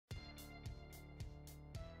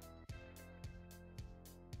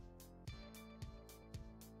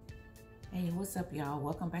Hey, what's up y'all?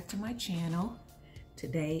 Welcome back to my channel.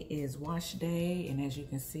 Today is wash day, and as you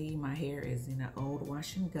can see, my hair is in an old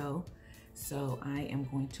wash and go. So I am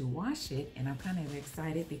going to wash it, and I'm kind of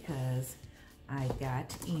excited because I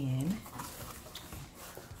got in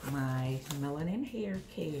my Melanin Hair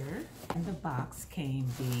Care. In the box came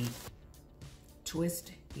the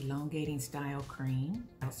Twist Elongating Style Cream.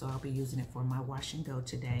 So I'll be using it for my wash and go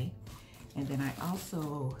today. And then I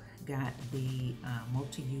also got the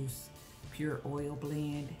multi-use pure oil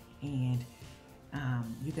blend, and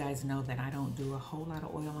you guys know that I don't do a whole lot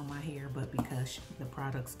of oil on my hair, but because the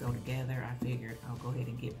products go together, I figured I'll go ahead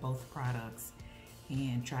and get both products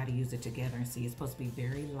and try to use it together and see. It's supposed to be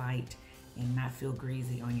very light and not feel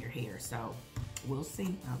greasy on your hair, so we'll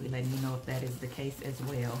see. I'll be letting you know if that is the case as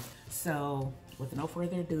well. So with no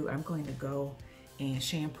further ado, I'm going to go and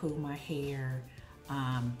shampoo my hair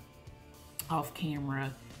off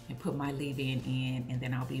camera and put my leave-in in, and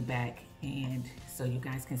then I'll be back, and so you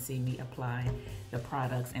guys can see me apply the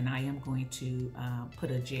products. And I am going to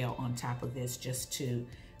put a gel on top of this just to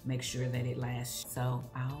make sure that it lasts. So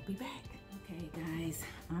I'll be back. Okay guys,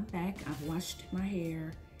 I'm back. I've washed my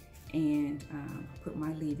hair and put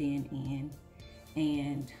my leave-in in,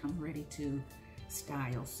 and I'm ready to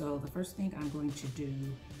style. So the first thing I'm going to do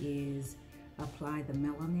is apply the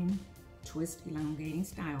Melanin Twist Elongating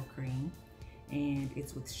Style Cream, and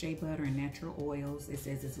it's with shea butter and natural oils. It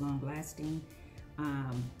says it's long lasting.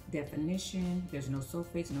 Definition: there's no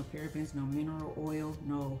sulfates, no parabens, no mineral oil,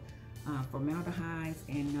 no formaldehydes,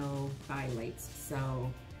 and no phthalates. So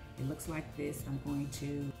it looks like this. I'm going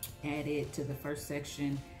to add it to the first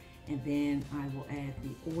section, and then I will add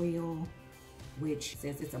the oil, which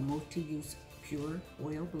says it's a multi-use pure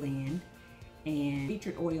oil blend, and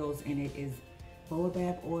featured oils in it is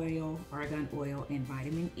baobab oil, argan oil, and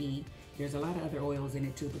vitamin E. There's a lot of other oils in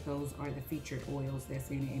it too, but those are the featured oils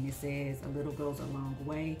that's in it. And it says a little goes a long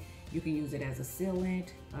way. You can use it as a sealant.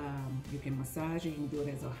 You can massage it. You can do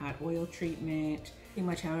it as a hot oil treatment. Pretty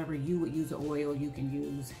much however you would use an oil, you can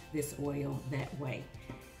use this oil that way.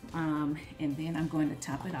 And then I'm going to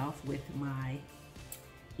top it off with my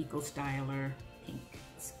Eco Styler Pink.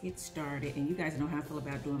 Let's get started. And you guys know how I feel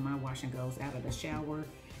about doing my wash and goes out of the shower.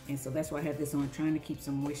 And so that's why I have this on, trying to keep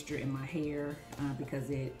some moisture in my hair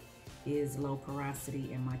because it is low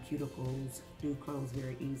porosity and my cuticles do close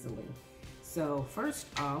very easily. So first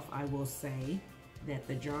off, I will say that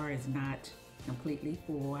the jar is not completely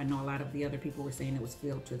full. I know a lot of the other people were saying it was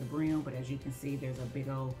filled to the brim, but as you can see, there's a big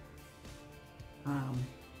old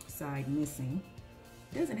side missing.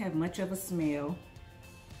 It doesn't have much of a smell.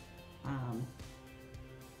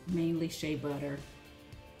 Mainly shea butter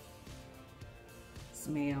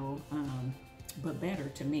smell, but better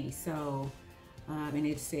to me. So and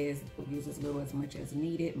it says use as little as much as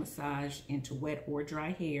needed, massage into wet or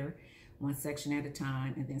dry hair, one section at a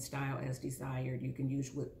time, and then style as desired. You can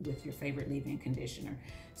use with your favorite leave-in conditioner.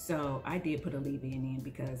 So I did put a leave-in in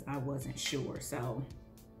because I wasn't sure. So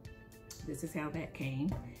this is how that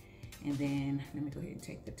came. And then let me go ahead and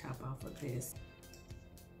take the top off of this.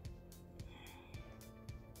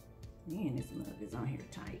 Man, this mug is on here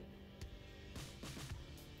tight.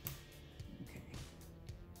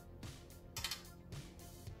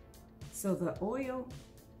 So the oil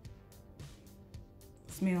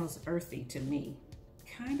smells earthy to me.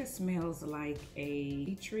 Kind of smells like a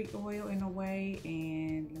tea tree oil in a way.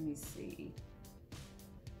 And let me see.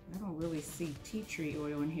 I don't really see tea tree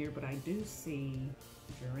oil in here, but I do see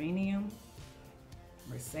geranium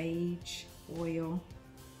or sage oil.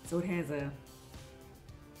 So it has an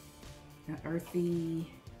earthy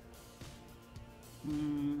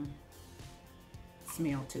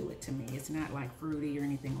smell to it to me. It's not like fruity or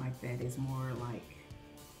anything like that. It's more like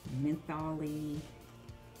mentholy.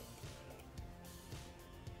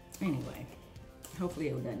 Anyway, hopefully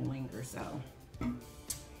it doesn't linger. So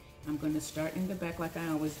I'm going to start in the back like I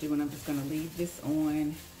always do, and I'm just going to leave this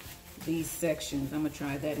on these sections. I'm going to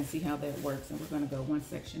try that and see how that works, and we're going to go one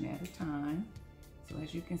section at a time. So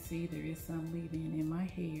as you can see, there is some leave-in in my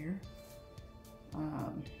hair.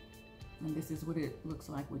 And this is what it looks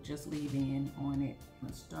like with just leave-in on it. I'm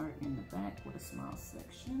gonna start in the back with a small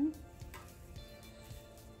section.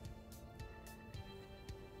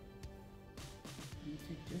 I'm gonna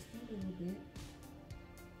take just a little bit.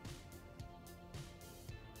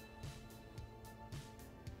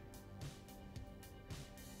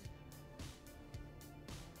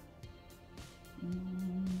 A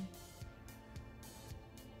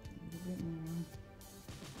little bit more.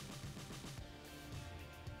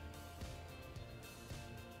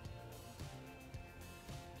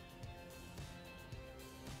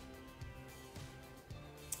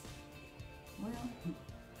 Well,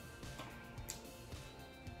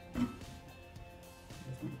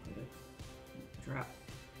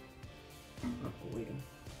 oil.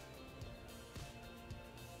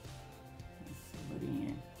 Seal it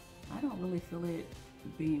in. I don't really feel it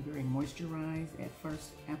being very moisturized at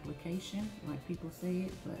first application, like people say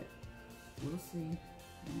it, but we'll see.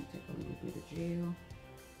 I'm gonna take a little bit of gel.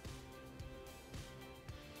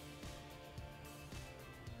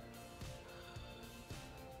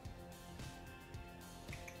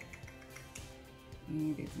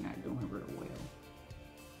 And it's not doing real well.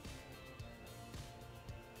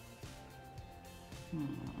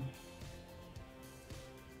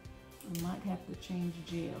 I might have to change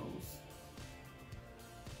gels.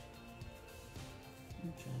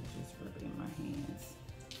 I'm trying to just rub it in my hands.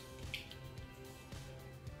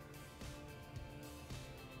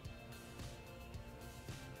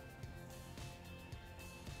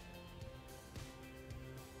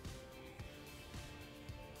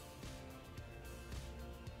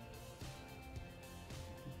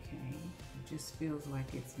 Okay, it just feels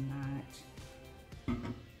like it's not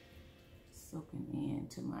soaking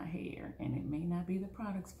into my hair, and it may not be the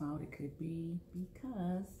product's fault. It could be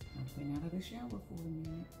because I've been out of the shower for a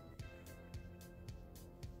minute,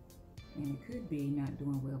 and it could be not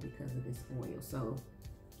doing well because of this oil. So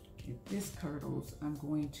if this curdles, I'm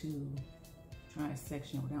going to try a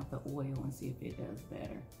section without the oil and see if it does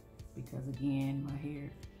better, because again, my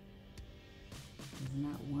hair is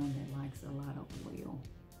not one that likes a lot of oil.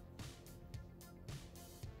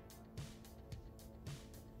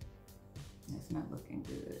 It's not looking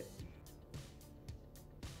good.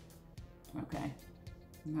 Okay,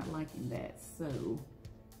 I'm not liking that. So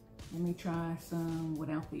let me try some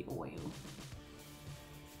without the oil.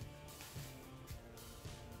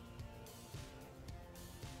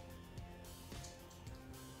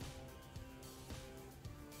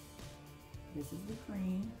 This is the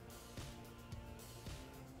cream.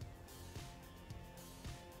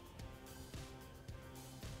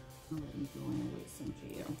 Let me go in with some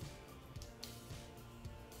gel.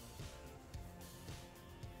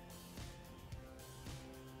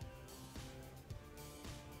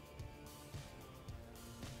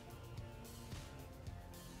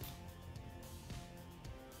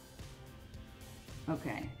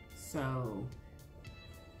 Okay, so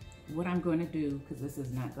what I'm going to do, because this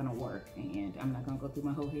is not going to work, and I'm not going to go through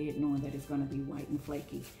my whole head knowing that it's going to be white and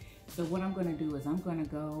flaky. So what I'm going to do is I'm going to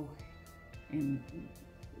go and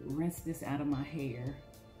rinse this out of my hair,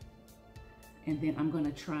 and then I'm going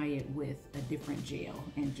to try it with a different gel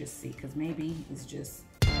and just see, because maybe it's just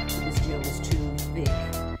this gel is too thick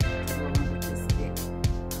to go on with this thick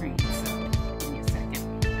cream. So give me a second.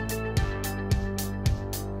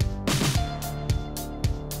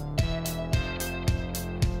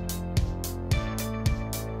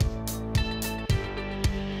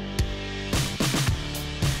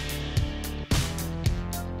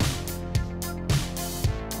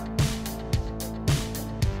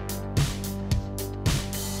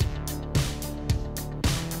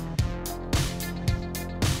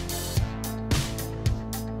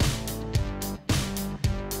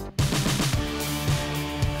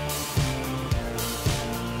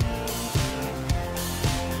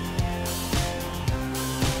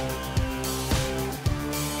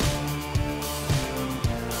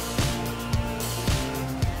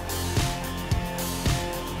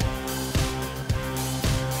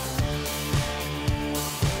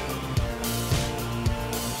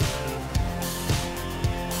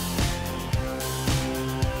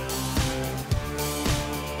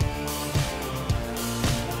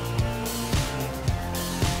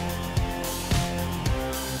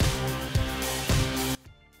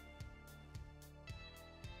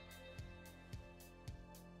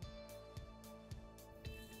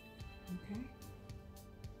 Okay,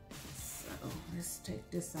 so let's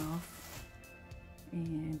take this off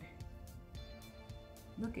and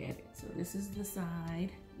look at it. So this is the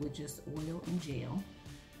side with just oil and gel.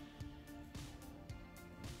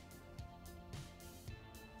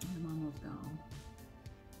 I'm almost gone.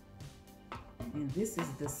 And this is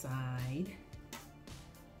the side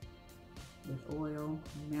with oil,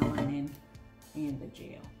 melanin, and the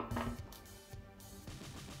gel.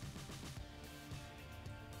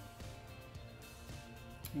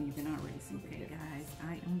 And you can already see that, guys.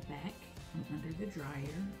 I am back. I'm under the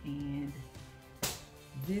dryer, and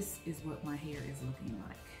this is what my hair is looking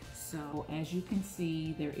like. So as you can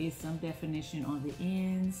see, there is some definition on the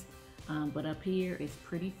ends, but up here it's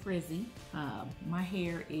pretty frizzy. My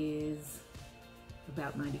hair is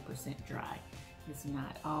about 90% dry. It's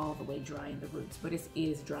not all the way dry in the roots, but it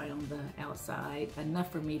is dry on the outside, enough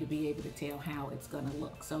for me to be able to tell how it's gonna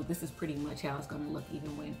look. So this is pretty much how it's gonna look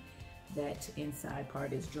even when that inside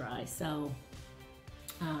part is dry. So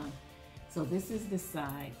so this is the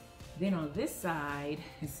side. Then on this side,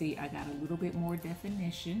 you see I got a little bit more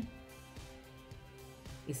definition.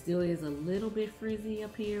 It still is a little bit frizzy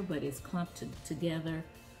up here, but it's clumped together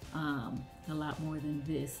a lot more than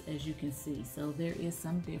this, as you can see. So there is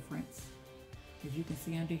some difference. As you can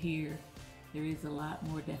see under here, there is a lot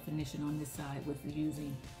more definition on this side with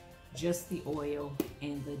using just the oil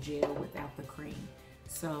and the gel without the cream.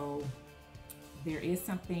 So there is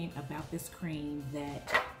something about this cream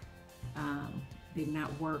that did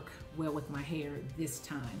not work well with my hair this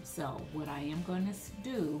time. So what I am going to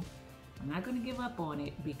do, I'm not going to give up on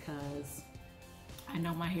it, because I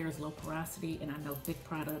know my hair is low porosity, and I know thick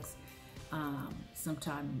products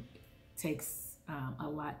sometimes takes a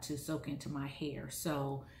lot to soak into my hair.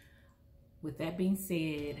 So with that being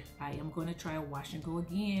said, I am going to try a wash and go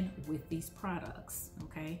again with these products,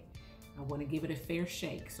 okay? I want to give it a fair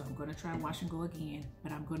shake, so I'm going to try wash and go again,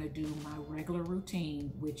 but I'm going to do my regular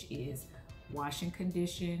routine, which is wash and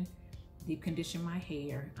condition, deep condition my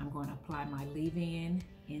hair. I'm going to apply my leave-in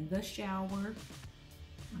in the shower.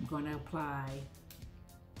 I'm going to apply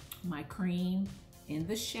my cream in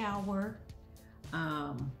the shower.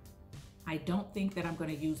 I don't think that I'm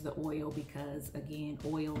going to use the oil, because again,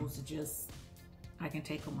 oils just, I can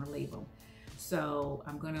take them or leave them. So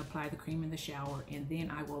I'm going to apply the cream in the shower, and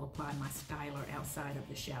then I will apply my styler outside of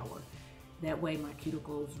the shower. That way my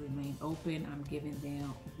cuticles remain open. I'm giving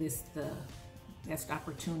them the best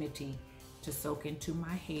opportunity to soak into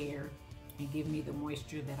my hair and give me the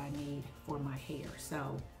moisture that I need for my hair.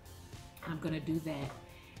 So I'm going to do that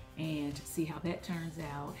and see how that turns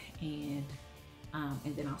out, and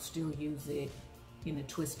then I'll still use it in a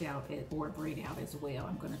twist out or a braid out as well.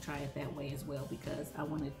 I'm going to try it that way as well, because I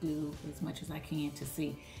want to do as much as I can to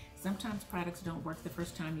see. Sometimes products don't work the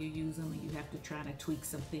first time you use them, and you have to try to tweak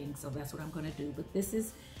some things. So that's what I'm going to do. But this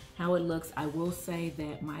is how it looks. I will say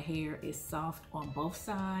that my hair is soft on both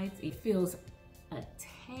sides. It feels a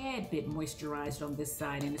tad bit moisturized on this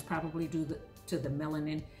side, and it's probably due to the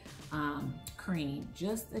melanin cream,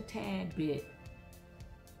 just a tad bit.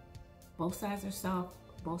 Both sides are soft,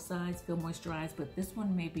 both sides feel moisturized, but this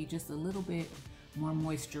one may be just a little bit more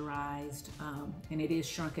moisturized, and it is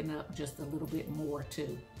shrunken up just a little bit more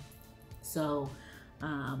too. So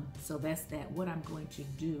so that's that. What I'm going to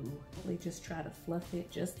do, really just try to fluff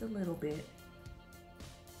it just a little bit.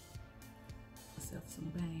 Myself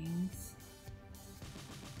some bangs.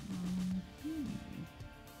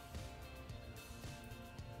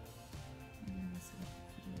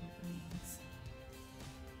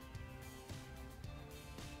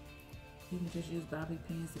 You can just use bobby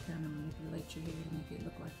pins to kind of manipulate your hair to make it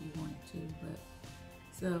look like you want it to, but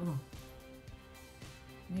so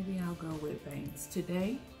maybe I'll go with bangs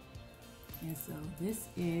today. And so this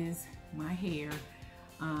is my hair,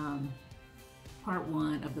 part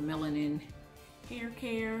 1 of the Melanin Hair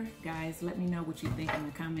Care. Guys, let me know what you think in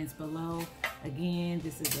the comments below. Again,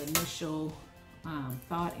 this is initial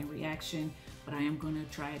thought and reaction, but I am going to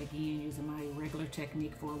try it again using my regular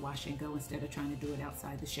technique for a wash and go instead of trying to do it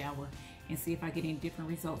outside the shower, and see if I get any different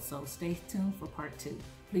results. So stay tuned for part 2.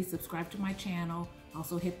 Please subscribe to my channel.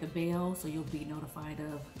 Also hit the bell so you'll be notified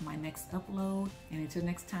of my next upload. And until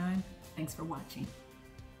next time, thanks for watching.